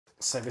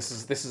So this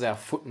is our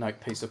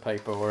footnote piece of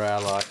paper, or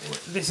our like.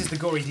 This is the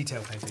gory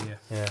detail paper, yeah.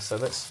 Yeah. So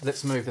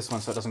let's move this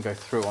one so it doesn't go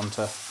through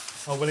onto.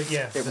 Oh well,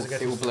 yeah.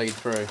 It will bleed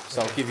through.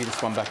 So I'll give you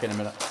this one back in a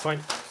minute.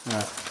 Fine.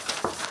 Right.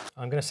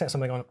 I'm going to set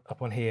something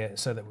up on here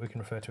so that we can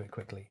refer to it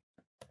quickly.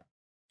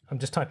 I'm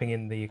just typing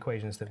in the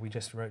equations that we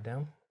just wrote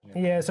down.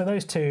 Yeah, so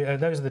those are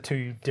the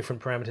two different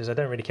parameters. I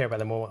don't really care about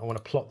them all. I want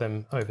to plot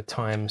them over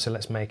time. So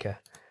let's make a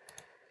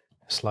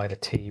slider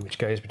t, which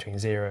goes between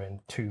 0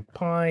 and 2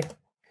 pi.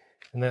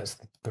 And that's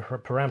the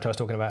parameter I was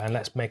talking about. And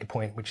let's make a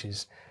point which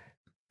is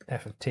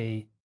f of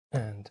t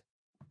and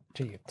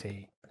g of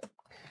t.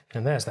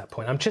 And there's that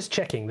point. I'm just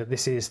checking that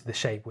this is the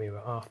shape we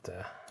were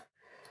after.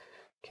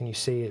 Can you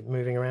see it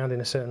moving around in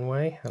a certain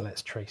way? And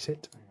let's trace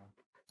it.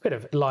 Bit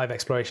of live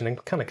exploration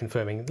and kind of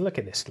confirming. Look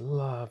at this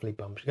lovely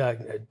bump,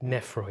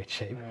 nephroid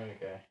shape. There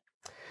we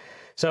go.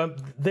 So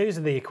those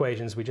are the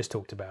equations we just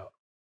talked about.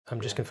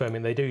 I'm just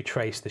confirming they do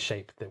trace the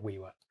shape that we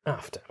were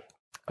after.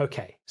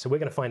 Okay, so we're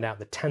going to find out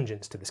the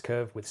tangents to this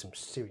curve with some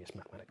serious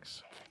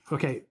mathematics.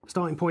 Okay,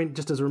 starting point,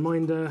 just as a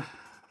reminder,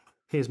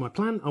 here's my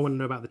plan. I want to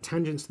know about the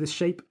tangents to this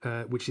shape,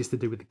 which is to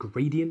do with the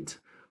gradient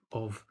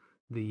of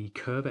the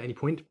curve at any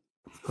point.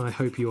 I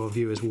hope your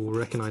viewers will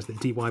recognize that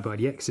dy by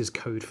dx is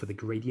code for the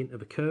gradient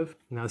of a curve.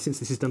 Now, since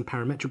this is done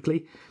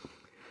parametrically,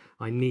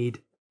 I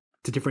need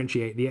to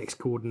differentiate the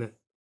x-coordinate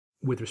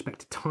with respect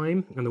to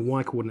time and the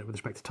y-coordinate with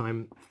respect to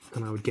time,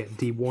 and I would get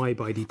dy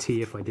by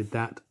dt if I did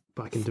that,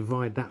 but I can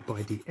divide that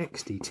by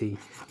dx dt,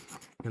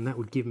 and that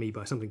would give me,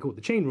 by something called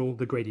the chain rule,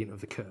 the gradient of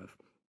the curve.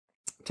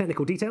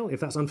 Technical detail, if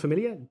that's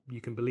unfamiliar, you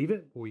can believe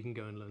it, or you can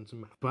go and learn some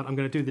math. But I'm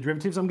going to do the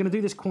derivatives. I'm going to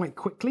do this quite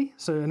quickly.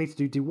 So I need to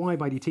do dy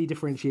by dt,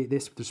 differentiate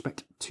this with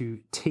respect to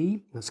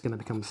t. That's going to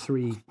become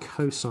 3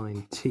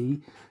 cosine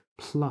t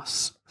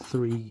plus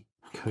 3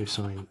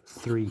 cosine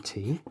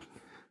 3t.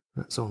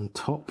 That's on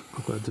top.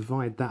 I've got to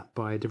divide that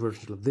by a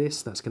differential of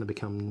this. That's going to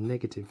become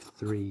negative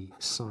 3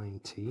 sine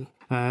t.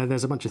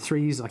 There's a bunch of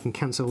 3's I can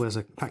cancel. There's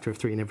a factor of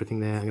 3 and everything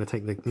there. I'm going to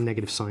take the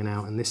negative sign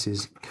out, and this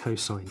is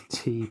cosine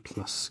t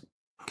plus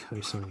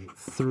cosine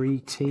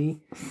 3t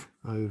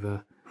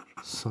over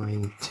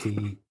sine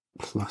t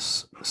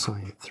plus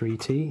sine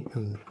 3t.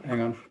 And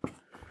hang on.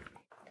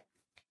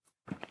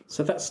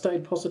 So that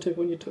stayed positive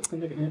when you took the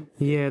negative?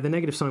 Yeah, the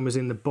negative sign was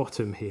in the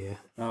bottom here.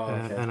 Oh,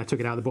 okay. And I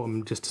took it out of the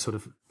bottom just to sort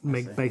of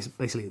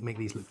basically make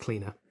these look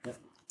cleaner.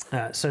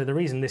 Yep. So the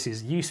reason this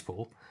is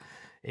useful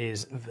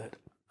is that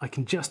I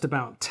can just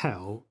about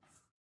tell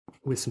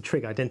with some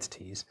trig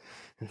identities.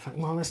 In fact,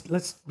 well,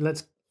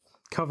 let's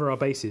cover our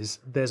bases.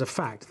 There's a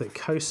fact that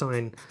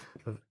cosine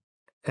of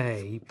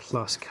A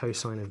plus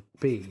cosine of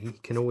B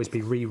can always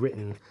be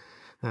rewritten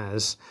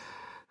as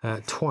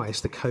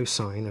twice the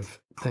cosine of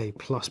A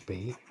plus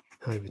B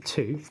over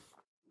 2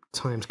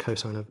 times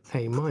cosine of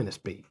A minus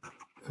B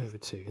over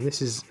 2. And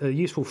this is a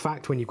useful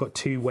fact when you've got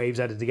two waves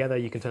added together.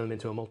 You can turn them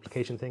into a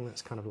multiplication thing.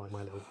 That's kind of like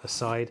my little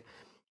aside.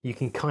 You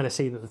can kind of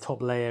see that the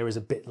top layer is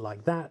a bit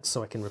like that,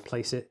 so I can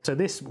replace it. So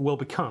this will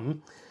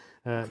become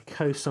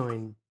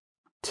cosine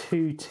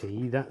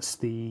 2t, that's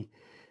the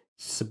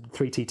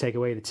 3t, take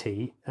away the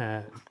t,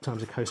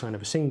 times a cosine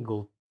of a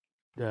single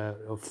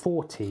of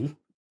 4t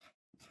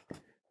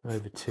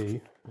over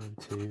 2,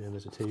 and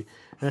there's a 2.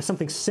 And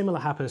something similar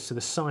happens to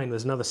the sine.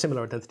 There's another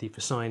similar identity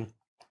for sine,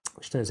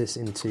 which turns this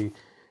into,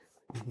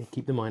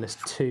 keep the minus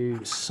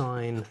 2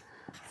 sine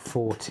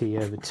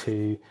 4t over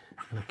 2,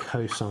 and a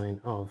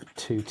cosine of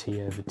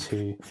 2t over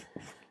 2.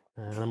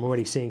 And I'm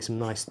already seeing some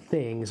nice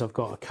things. I've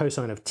got a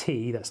cosine of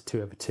t, that's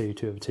 2 over 2,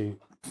 2 over 2.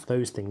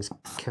 Those things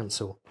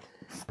cancel.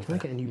 Can I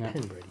get a new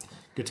pen, Brady?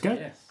 Good to go?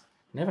 Yes.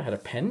 Never had a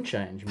pen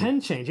change. Pen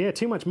change, yeah,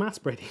 too much maths,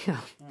 Brady.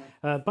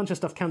 A bunch of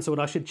stuff cancelled.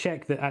 I should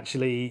check that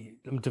actually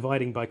I'm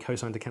dividing by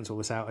cosine to cancel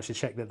this out. I should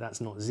check that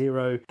that's not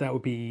 0. That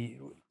would be,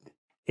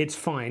 it's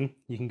fine.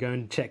 You can go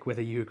and check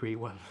whether you agree.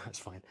 Well, that's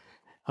fine.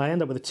 I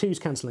end up with the 2's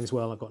cancelling as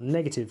well. I've got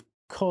negative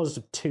cos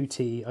of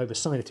 2t over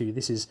sine of 2.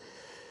 This is,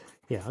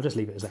 yeah, I'll just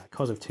leave it as that.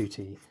 Cos of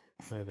 2t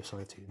over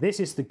sine of 2. This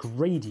is the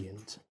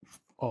gradient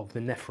of the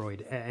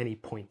nephroid at any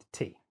point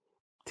t.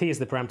 T is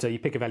the parameter. You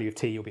pick a value of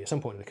t, you'll be at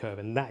some point in the curve,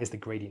 and that is the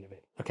gradient of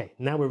it. Okay,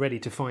 now we're ready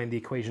to find the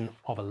equation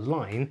of a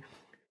line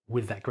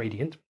with that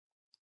gradient.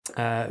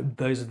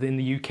 Those in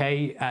the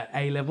UK at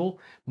A level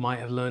might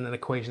have learned an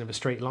equation of a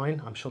straight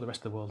line. I'm sure the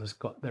rest of the world has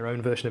got their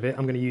own version of it.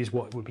 I'm going to use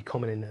what would be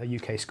common in a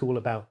UK school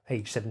about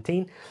age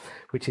 17,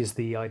 which is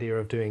the idea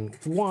of doing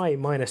y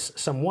minus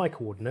some y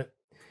coordinate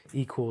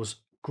equals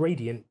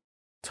gradient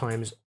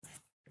times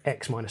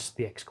x minus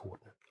the x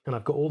coordinate. And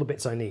I've got all the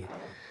bits I need.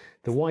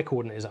 The y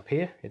coordinate is up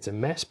here. It's a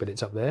mess, but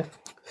it's up there.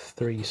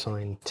 3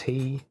 sine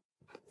t,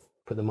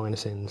 put the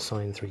minus in,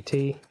 sine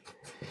 3t.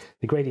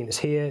 The gradient is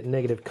here,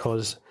 negative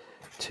cos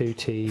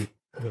 2t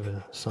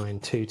over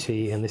sine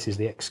 2t, and this is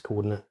the x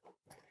coordinate.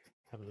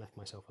 Haven't left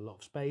myself a lot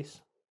of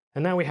space.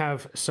 And now we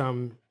have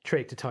some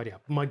trick to tidy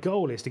up. My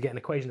goal is to get an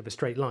equation of a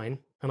straight line,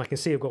 and I can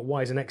see I've got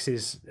y's and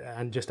x's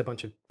and just a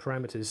bunch of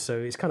parameters, so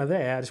it's kind of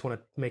there. I just want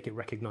to make it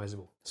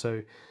recognizable. So I'm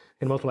going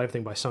to multiply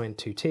everything by sine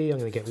 2t. I'm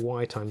going to get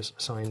y times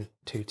sine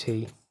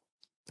 2t.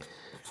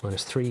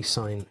 minus 3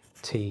 sine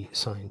t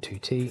sine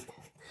 2t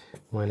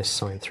minus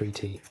sine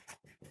 3t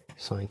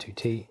sine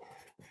 2t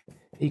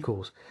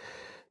equals,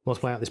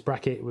 multiply out this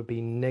bracket, it would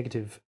be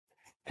negative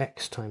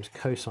x times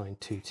cosine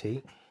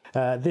 2t.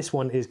 This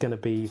one is going to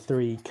be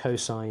 3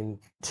 cosine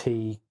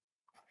t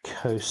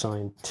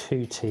cosine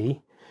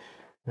 2t,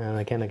 and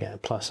again I get a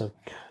plus of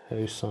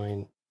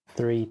cosine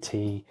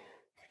 3t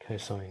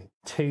cosine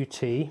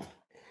 2t.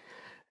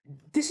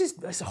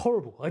 That's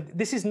horrible.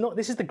 This is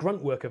the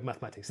grunt work of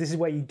mathematics. This is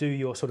where you do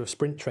your sort of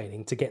sprint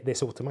training to get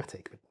this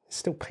automatic, but it's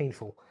still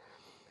painful.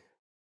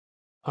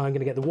 I'm going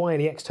to get the y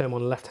and the x term on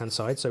the left hand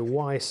side, so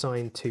y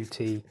sine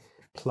 2t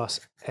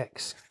plus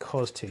x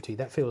cos 2t.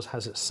 That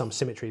has some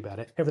symmetry about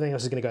it. Everything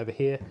else is going to go over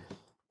here.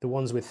 The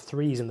ones with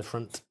 3's in the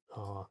front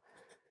are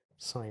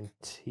sine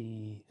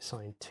t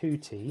sine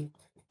 2t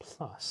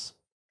plus,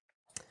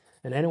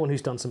 and anyone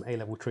who's done some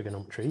A-level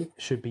trigonometry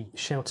should be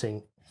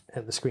shouting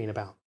at the screen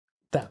about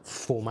that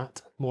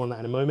format, more on that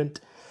in a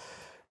moment,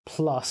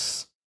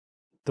 plus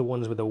the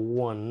ones with the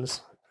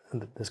 1's,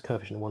 and there's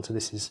coefficient of 1, so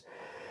this is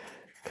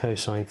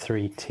cosine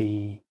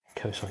 3t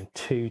cosine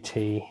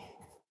 2t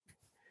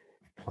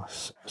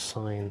plus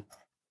sine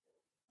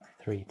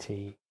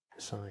 3t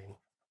sine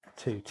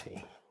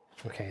 2t.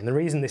 Okay, and the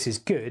reason this is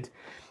good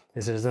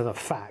is there's another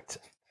fact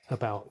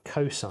about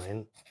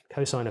cosine.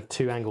 Cosine of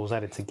two angles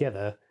added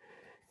together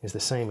is the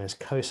same as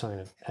cosine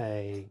of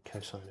A,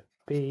 cosine of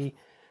B.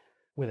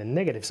 With a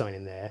negative sign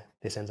in there,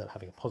 this ends up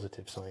having a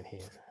positive sign here.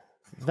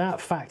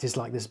 That fact is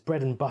like this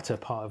bread and butter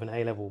part of an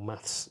A-level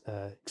maths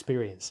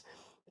experience.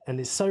 And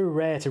it's so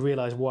rare to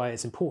realize why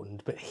it's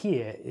important. But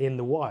here in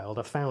the wild,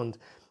 I found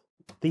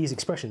these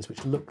expressions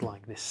which look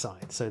like this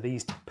side. So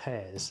these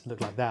pairs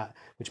look like that,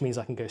 which means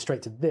I can go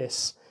straight to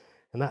this.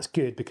 And that's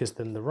good because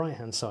then the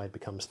right-hand side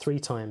becomes 3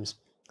 times,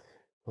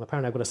 well,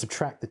 apparently I've got to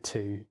subtract the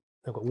 2.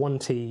 I've got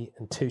 1t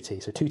and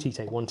 2t. So 2t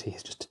take 1t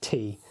is just a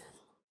t.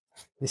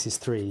 This is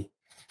 3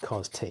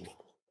 cos t.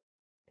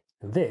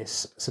 And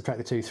this, subtract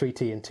the 2,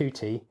 3t and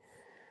 2t,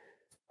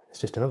 it's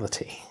just another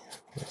t.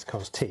 It's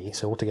cos t.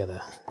 So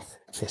altogether,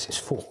 this is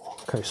 4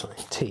 cosine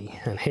t.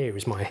 And here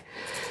is my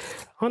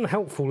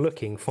unhelpful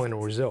looking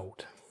final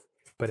result.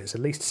 But it's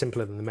at least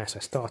simpler than the mess I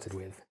started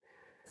with.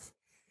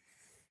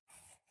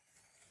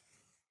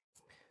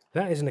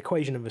 That is an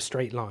equation of a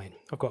straight line.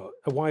 I've got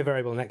a y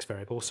variable and x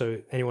variable,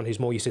 so anyone who's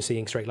more used to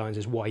seeing straight lines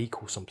is y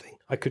equals something.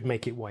 I could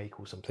make it y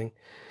equals something.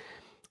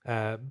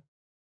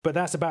 But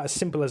that's about as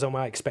simple as I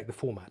might expect the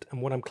format.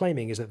 And what I'm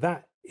claiming is that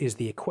that is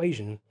the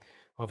equation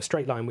of a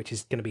straight line which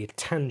is going to be a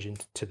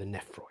tangent to the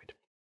nephroid.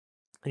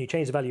 And you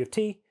change the value of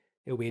t,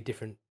 it will be a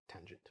different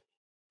tangent.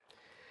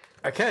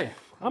 Okay.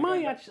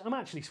 I'm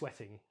actually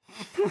sweating.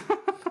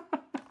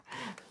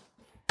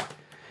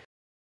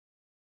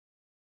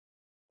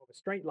 A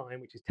straight line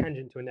which is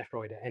tangent to a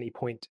nephroid at any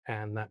point,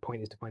 and that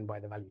point is defined by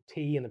the value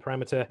t in the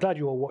parameter. Glad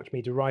you all watched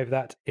me derive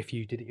that. If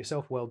you did it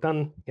yourself, well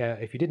done.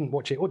 If you didn't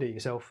watch it or do it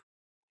yourself,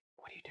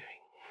 what are you doing?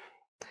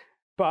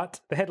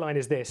 But the headline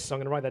is this, so I'm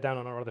going to write that down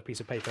on our other piece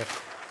of paper.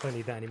 Don't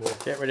need that anymore.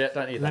 Get rid of it,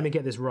 don't need that. Let me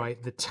get this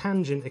right. The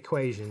tangent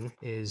equation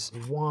is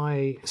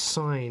y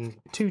sine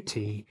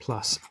 2t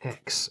plus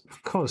x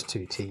cos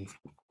 2t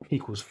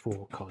equals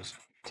 4 cos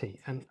t.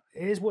 And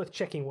it is worth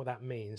checking what that means.